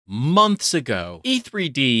months ago,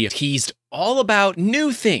 E3D teased all about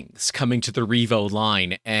new things coming to the Revo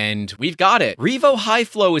line, and we've got it. Revo High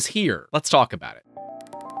Flow is here. Let's talk about it.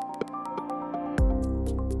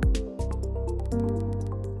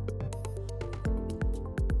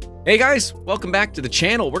 Hey guys, welcome back to the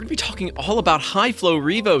channel. We're gonna be talking all about High Flow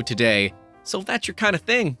Revo today. So if that's your kind of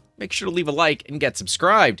thing, make sure to leave a like and get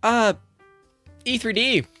subscribed.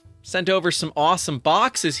 E3D sent over some awesome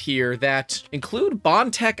boxes here that include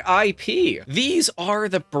Bondtech IP. These are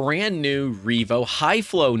the brand new Revo High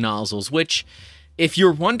Flow Nozzles, which, if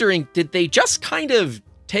you're wondering, did they just kind of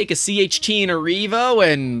take a CHT and a Revo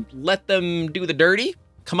and let them do the dirty?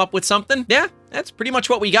 Come up with something? Yeah, that's pretty much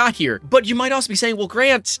what we got here. But you might also be saying, well,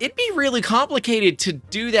 Grant, it'd be really complicated to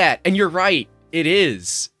do that. And you're right. It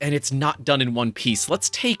is, and it's not done in one piece. Let's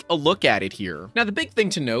take a look at it here. Now, the big thing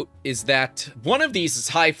to note is that one of these is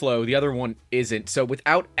high flow, the other one isn't. So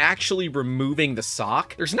without actually removing the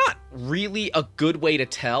sock, there's not really a good way to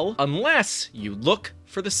tell unless you look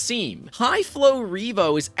for the seam. High Flow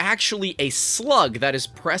Revo is actually a slug that is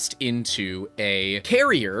pressed into a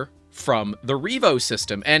carrier from the Revo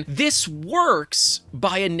system, and this works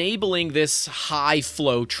by enabling this high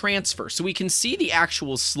flow transfer. So we can see the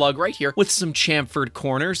actual slug right here with some chamfered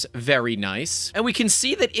corners, very nice. And we can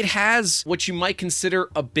see that it has what you might consider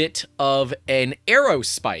a bit of an arrow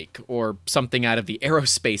spike or something out of the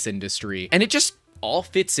aerospace industry. And it just all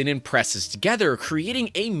fits in and presses together,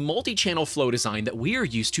 creating a multi-channel flow design that we are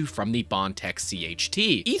used to from the Bondtech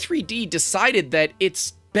CHT. E3D decided that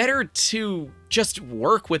it's better to just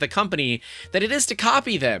work with a company than it is to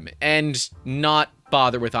copy them and not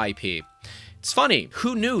bother with IP. It's funny,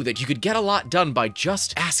 who knew that you could get a lot done by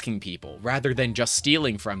just asking people rather than just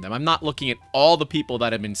stealing from them? I'm not looking at all the people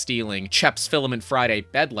that have been stealing Chep's Filament Friday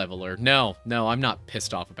bed leveler. No, I'm not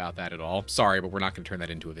pissed off about that at all. Sorry, but we're not gonna turn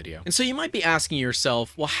that into a video. And so you might be asking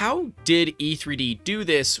yourself, well, how did E3D do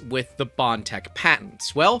this with the Bondtech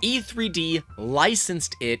patents? Well, E3D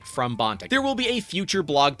licensed it from Bondtech. There will be a future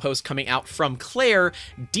blog post coming out from Claire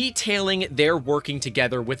detailing their working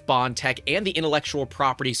together with Bondtech and the intellectual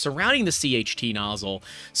property surrounding the CHT nozzle,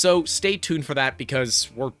 so stay tuned for that because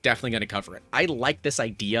we're definitely going to cover it. I like this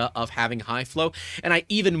idea of having high flow, and I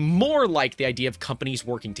even more like the idea of companies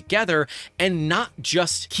working together and not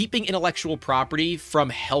just keeping intellectual property from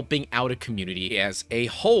helping out a community as a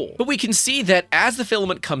whole. But we can see that as the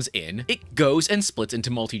filament comes in, it goes and splits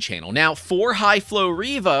into multi-channel. Now, for High Flow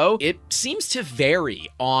Revo, it seems to vary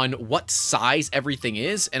on what size everything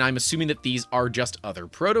is, and I'm assuming that these are just other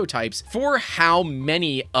prototypes for how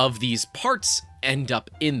many of these parts end up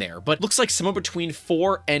in there, but looks like somewhere between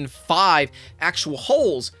 4 and 5 actual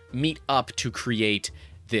holes meet up to create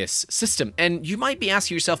this system. And you might be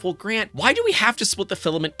asking yourself, well, Grant, why do we have to split the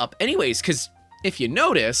filament up anyways? Because if you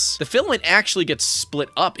notice, the filament actually gets split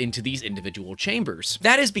up into these individual chambers.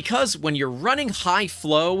 That is because when you're running high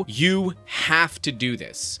flow, you have to do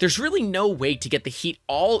this. There's really no way to get the heat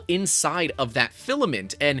all inside of that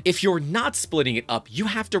filament, and if you're not splitting it up, you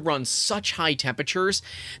have to run such high temperatures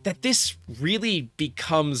that this really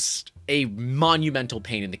becomes a monumental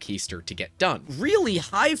pain in the keister to get done. Really,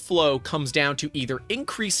 high flow comes down to either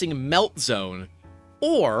increasing melt zone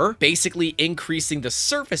or basically increasing the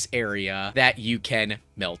surface area that you can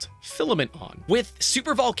melt filament on. With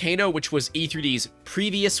Super Volcano, which was E3D's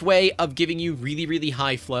previous way of giving you really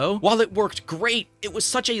high flow, while it worked great, it was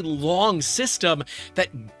such a long system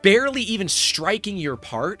that barely even striking your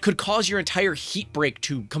part could cause your entire heat break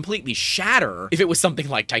to completely shatter if it was something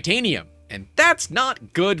like titanium. And that's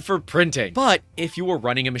not good for printing. But if you were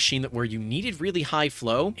running a machine where you needed really high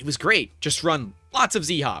flow, it was great. Just run lots of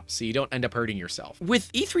Z-hops so you don't end up hurting yourself.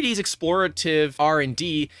 With E3D's explorative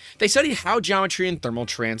R&D, they studied how geometry and thermal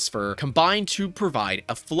transfer combine to provide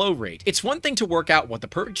a flow rate. It's one thing to work out what the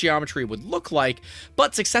perfect geometry would look like,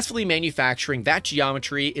 but successfully manufacturing that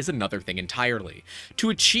geometry is another thing entirely. To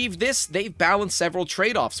achieve this, they've balanced several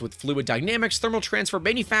trade-offs with fluid dynamics, thermal transfer,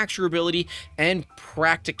 manufacturability, and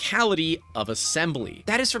practicality of assembly.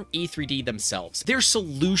 That is from E3D themselves. Their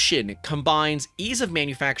solution combines ease of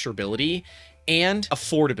manufacturability and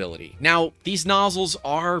affordability. Now, these nozzles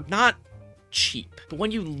are not cheap, but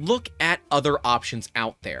when you look at other options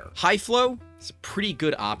out there, high flow is a pretty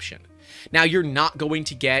good option. Now, you're not going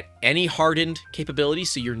to get any hardened capability,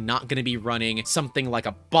 so you're not going to be running something like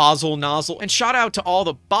a Basel nozzle. And shout out to all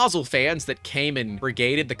the Basel fans that came and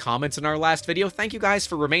brigaded the comments in our last video. Thank you guys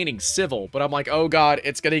for remaining civil, but I'm like, oh god,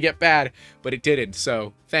 it's going to get bad, but it didn't,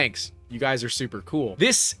 so thanks. You guys are super cool.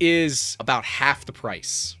 This is about half the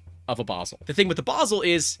price of a Basel. The thing with the Basel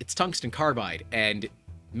is it's tungsten carbide and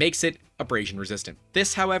makes it abrasion resistant.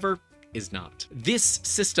 This, however, is not. This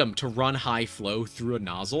system to run high flow through a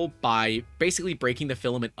nozzle by basically breaking the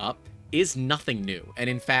filament up is nothing new, and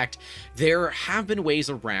in fact, there have been ways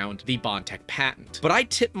around the Bondtech patent. But I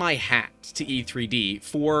tip my hat to E3D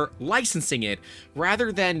for licensing it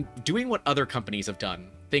rather than doing what other companies have done.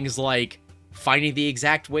 Things like finding the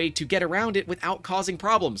exact way to get around it without causing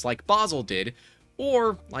problems, like Basel did,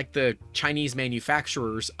 or like the Chinese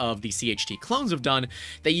manufacturers of the CHT clones have done.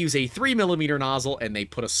 They use a 3mm nozzle and they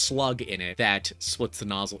put a slug in it that splits the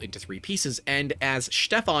nozzle into 3 pieces. And as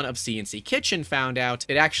Stefan of CNC Kitchen found out,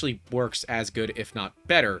 it actually works as good, if not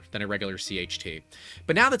better, than a regular CHT.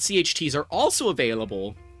 But now that CHTs are also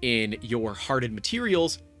available in your hardened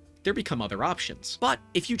materials, there become other options. But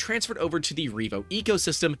if you transferred over to the Revo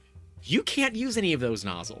ecosystem, you can't use any of those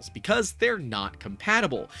nozzles because they're not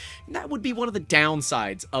compatible. And that would be one of the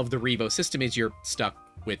downsides of the Revo system, is you're stuck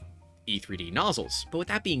with E3D nozzles. But with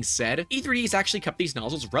that being said, E3D has actually kept these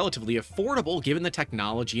nozzles relatively affordable given the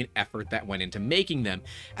technology and effort that went into making them.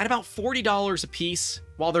 At about $40 a piece,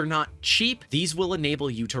 while they're not cheap, these will enable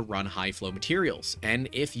you to run high flow materials. And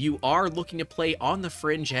if you are looking to play on the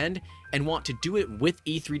fringe end and want to do it with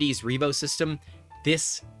E3D's Revo system,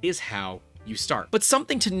 this is how you start. But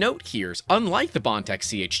something to note here is, unlike the Bondtech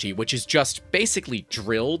CHT, which is just basically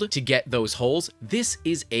drilled to get those holes, this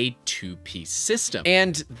is a 2-piece system.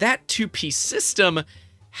 And that 2-piece system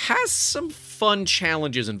has some fun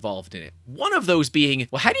challenges involved in it. One of those being,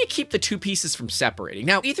 well, how do you keep the 2 pieces from separating?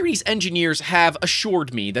 Now, E3D's engineers have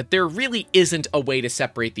assured me that there really isn't a way to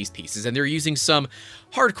separate these pieces, and they're using some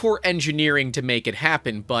hardcore engineering to make it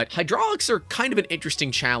happen, but hydraulics are kind of an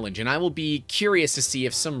interesting challenge, and I will be curious to see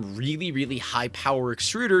if some really high power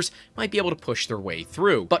extruders might be able to push their way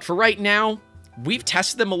through. But for right now, we've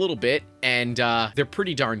tested them a little bit, and they're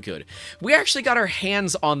pretty darn good. We actually got our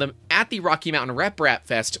hands on them at the Rocky Mountain Rep Rap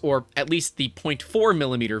Fest, or at least the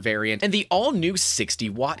 0.4mm variant, and the all-new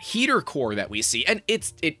 60-watt heater core that we see. And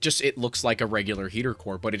it looks like a regular heater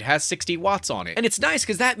core, but it has 60 watts on it. And it's nice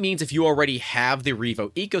because that means if you already have the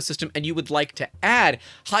Revo ecosystem and you would like to add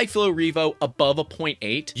high flow Revo above a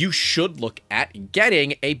 0.8, you should look at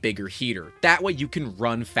getting a bigger heater. That way you can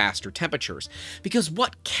run faster temperatures. Because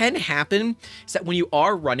what can happen is that when you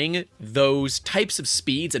are running those types of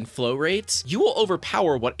speeds and flow rates, you will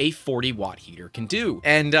overpower what a 40-watt heater can do.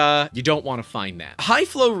 And you don't want to find that. High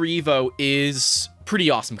flow Revo is pretty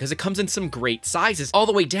awesome because it comes in some great sizes, all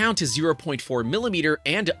the way down to 0.4mm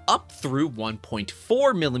and up through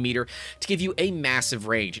 1.4mm to give you a massive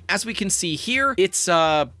range. As we can see here, it's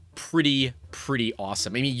pretty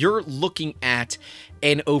awesome. I mean, you're looking at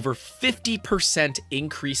an over 50%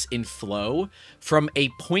 increase in flow from a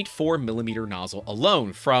 0.4mm nozzle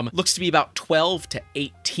alone, from looks to be about 12 to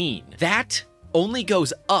 18. That only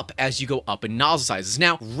goes up as you go up in nozzle sizes.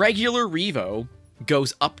 Now, regular Revo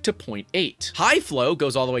goes up to 0.8. High flow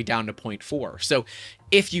goes all the way down to 0.4. So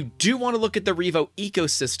if you do want to look at the Revo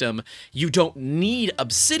ecosystem, you don't need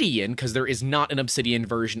Obsidian, because there is not an Obsidian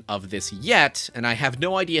version of this yet, and I have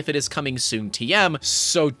no idea if it is coming soon TM,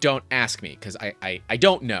 so don't ask me, because I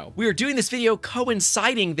don't know. We are doing this video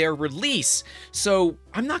coinciding their release, so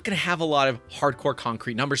I'm not going to have a lot of hardcore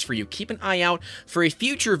concrete numbers for you. Keep an eye out for a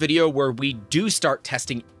future video where we do start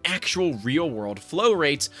testing actual real-world flow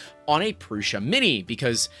rates on a Prusa Mini,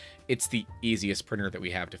 because it's the easiest printer that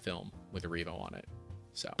we have to film with a Revo on it.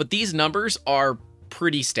 But these numbers are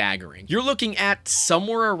pretty staggering. You're looking at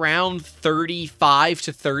somewhere around 35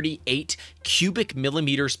 to 38 cubic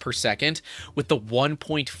millimeters per second with the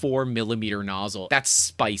 1.4mm nozzle. That's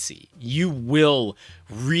spicy. You will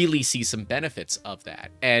really see some benefits of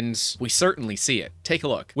that, and we certainly see it. Take a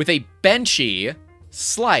look. With a Benchy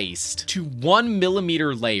sliced to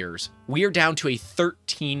 1mm layers, we are down to a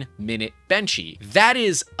 13-minute Benchy. That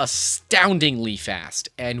is astoundingly fast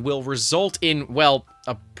and will result in, well,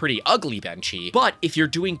 a pretty ugly Benchy. But if you're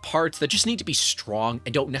doing parts that just need to be strong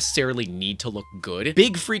and don't necessarily need to look good,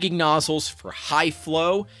 big freaking nozzles for high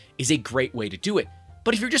flow is a great way to do it.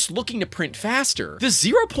 But if you're just looking to print faster, the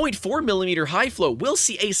 0.4mm high flow will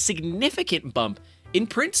see a significant bump in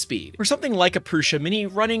print speed, or something like a Prusa Mini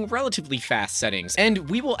running relatively fast settings. And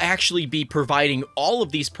we will actually be providing all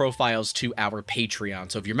of these profiles to our Patreon.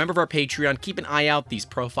 So if you're a member of our Patreon, keep an eye out. These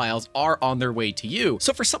profiles are on their way to you.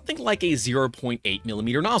 So for something like a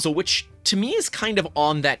 0.8mm nozzle, which to me is kind of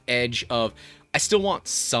on that edge of, I still want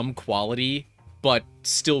some quality, but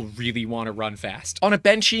still really want to run fast. On a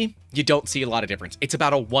Benchy, you don't see a lot of difference. It's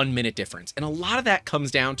about a 1-minute difference. And a lot of that comes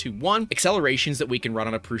down to, one, accelerations that we can run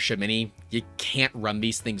on a Prusa Mini. You can't run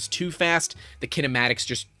these things too fast. The kinematics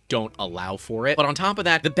just don't allow for it. But on top of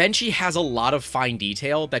that, the Benchy has a lot of fine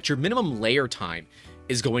detail that your minimum layer time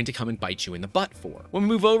is going to come and bite you in the butt for. When we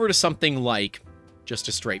move over to something like just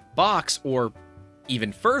a straight box, or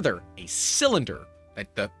even further, a cylinder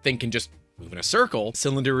that the thing can just move in a circle.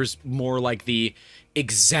 Cylinder is more like the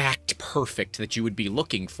exact perfect that you would be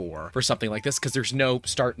looking for something like this, because there's no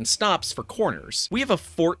start and stops for corners. We have a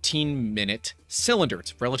 14-minute cylinder.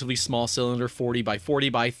 It's a relatively small cylinder, 40 by 40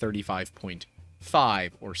 by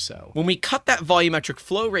 35.5 or so. When we cut that volumetric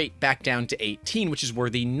flow rate back down to 18, which is where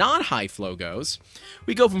the non-high flow goes,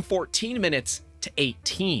 we go from 14 minutes to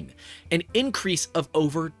 18, an increase of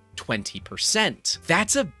over 20%.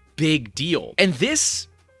 That's a big deal. And this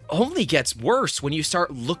only gets worse when you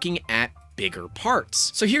start looking at bigger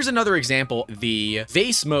parts. So here's another example, the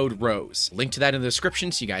vase mode rose. Link to that in the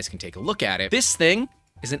description so you guys can take a look at it. This thing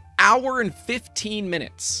is an hour and 15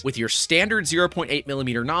 minutes with your standard 0.8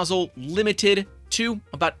 millimeter nozzle limited to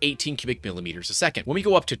about 18 cubic millimeters a second. When we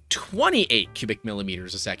go up to 28 cubic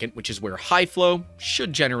millimeters a second, which is where high flow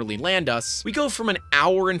should generally land us, we go from an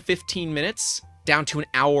hour and 15 minutes down to an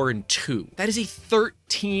hour and 2. That is a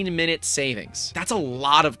 13-minute savings. That's a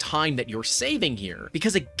lot of time that you're saving here,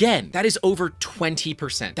 because again, that is over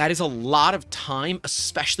 20%. That is a lot of time,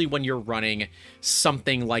 especially when you're running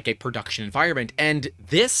something like a production environment, and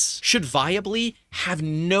this should viably have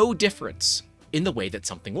no difference in the way that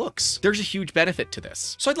something looks. There's a huge benefit to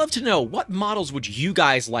this. So I'd love to know, what models would you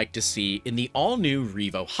guys like to see in the all-new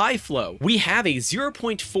Revo High Flow? We have a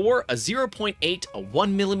 0.4, a 0.8, a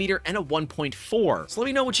 1 millimeter, and a 1.4. So let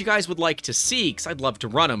me know what you guys would like to see, because I'd love to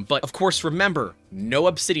run them. But of course, remember, no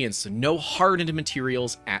obsidian, so no hardened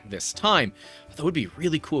materials at this time. That would be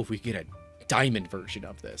really cool if we could get a diamond version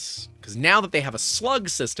of this, because now that they have a slug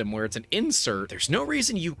system where it's an insert, there's no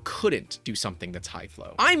reason you couldn't do something that's high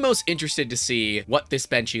flow. I'm most interested to see what this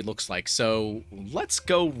Benchy looks like, so let's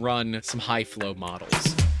go run some high flow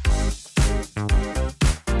models.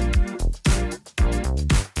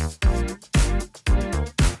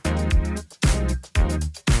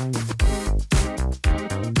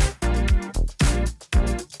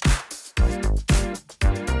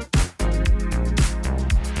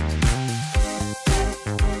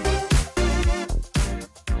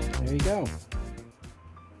 There you go.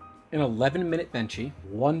 An 11-minute Benchy,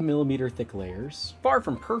 1 millimeter thick layers. Far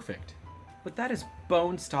from perfect, but that is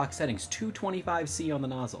bone stock settings, 225C on the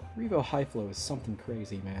nozzle. Revo High Flow is something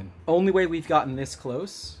crazy, man. Only way we've gotten this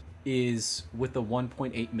close is with the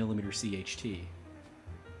 1.8 millimeter CHT.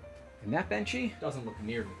 And that Benchy doesn't look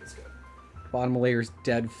nearly as good. Bottom layer's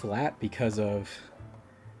dead flat because of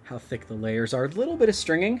how thick the layers are. A little bit of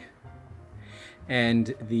stringing.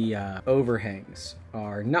 And the overhangs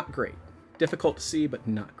are not great. Difficult to see, but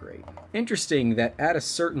not great. Interesting that at a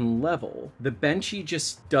certain level, the Benchy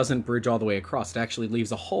just doesn't bridge all the way across. It actually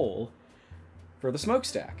leaves a hole for the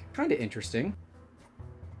smokestack. Kind of interesting.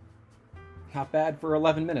 Not bad for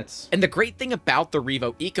 11 minutes. And the great thing about the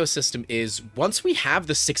Revo ecosystem is once we have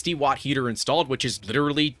the 60-watt heater installed, which is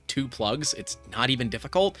literally 2 plugs, it's not even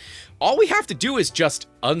difficult, all we have to do is just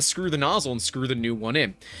unscrew the nozzle and screw the new one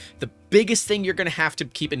in. The biggest thing you're going to have to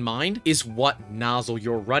keep in mind is what nozzle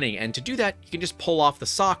you're running, and to do that, you can just pull off the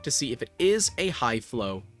sock to see if it is a high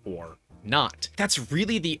flow or not. That's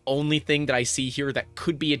really the only thing that I see here that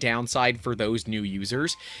could be a downside for those new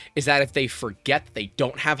users, is that if they forget they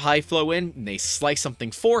don't have high flow in and they slice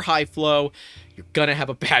something for high flow, you're gonna have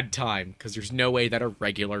a bad time, because there's no way that a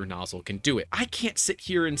regular nozzle can do it. I can't sit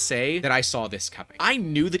here and say that I saw this coming. I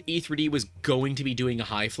knew that E3D was going to be doing a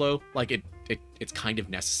high flow, like it's kind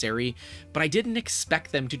of necessary, but I didn't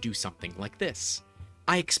expect them to do something like this.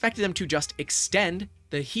 I expected them to just extend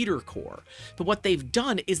the heater core. But what they've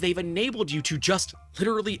done is they've enabled you to just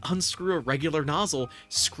literally unscrew a regular nozzle,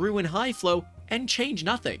 screw in high flow, and change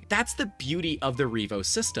nothing. That's the beauty of the Revo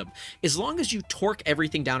system. As long as you torque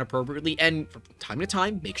everything down appropriately, and from time to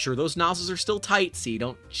time, make sure those nozzles are still tight so you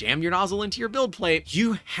don't jam your nozzle into your build plate,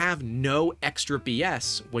 you have no extra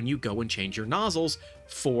BS when you go and change your nozzles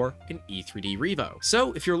for an E3D Revo.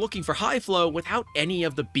 So if you're looking for high flow without any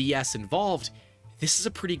of the BS involved, this is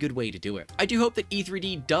a pretty good way to do it. I do hope that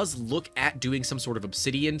E3D does look at doing some sort of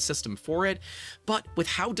Obsidian system for it, but with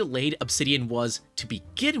how delayed Obsidian was to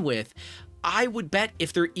begin with, I would bet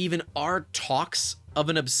if there even are talks of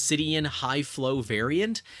an Obsidian high flow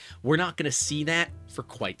variant, we're not going to see that for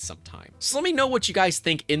quite some time. So let me know what you guys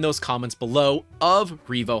think in those comments below of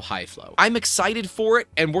Revo High Flow. I'm excited for it,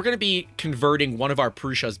 and we're going to be converting one of our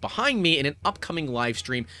Prusas behind me in an upcoming live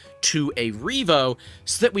stream to a Revo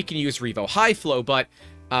so that we can use Revo High Flow, but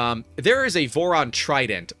there is a Voron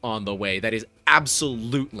Trident on the way that is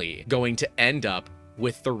absolutely going to end up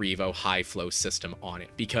with the Revo High Flow system on it,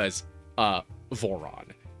 because Voron.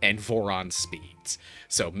 and Voron speeds.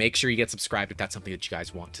 So make sure you get subscribed if that's something that you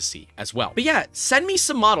guys want to see as well. But yeah, send me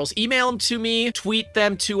some models, email them to me, tweet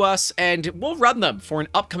them to us, and we'll run them for an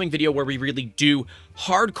upcoming video where we really do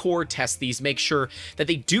hardcore test these, make sure that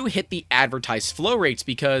they do hit the advertised flow rates,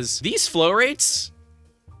 because these flow rates,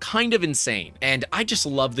 kind of insane. And I just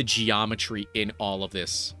love the geometry in all of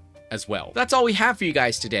this as well. That's all we have for you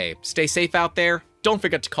guys today. Stay safe out there. Don't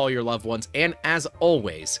forget to call your loved ones. And as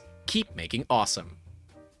always, keep making awesome.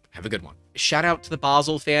 Have a good one. Shout out to the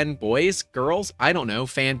Basel fan boys, girls, I don't know,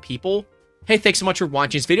 fan people. Hey, thanks so much for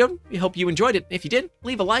watching this video. We hope you enjoyed it. If you did,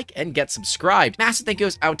 leave a like and get subscribed. Massive thank you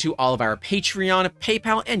goes out to all of our Patreon,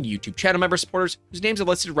 PayPal, and YouTube channel member supporters whose names are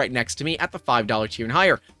listed right next to me at the $5 tier and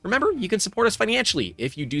higher. Remember, you can support us financially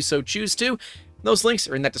if you do so choose to. Those links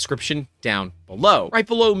are in that description down below. Right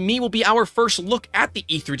below me will be our first look at the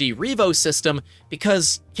E3D Revo system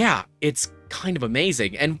because, yeah, it's kind of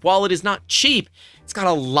amazing. And while it is not cheap, it's got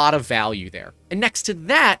a lot of value there. And next to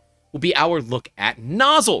that will be our look at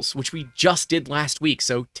Nozzles, which we just did last week.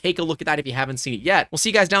 So take a look at that if you haven't seen it yet. We'll see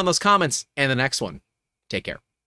you guys down in those comments and the next one. Take care.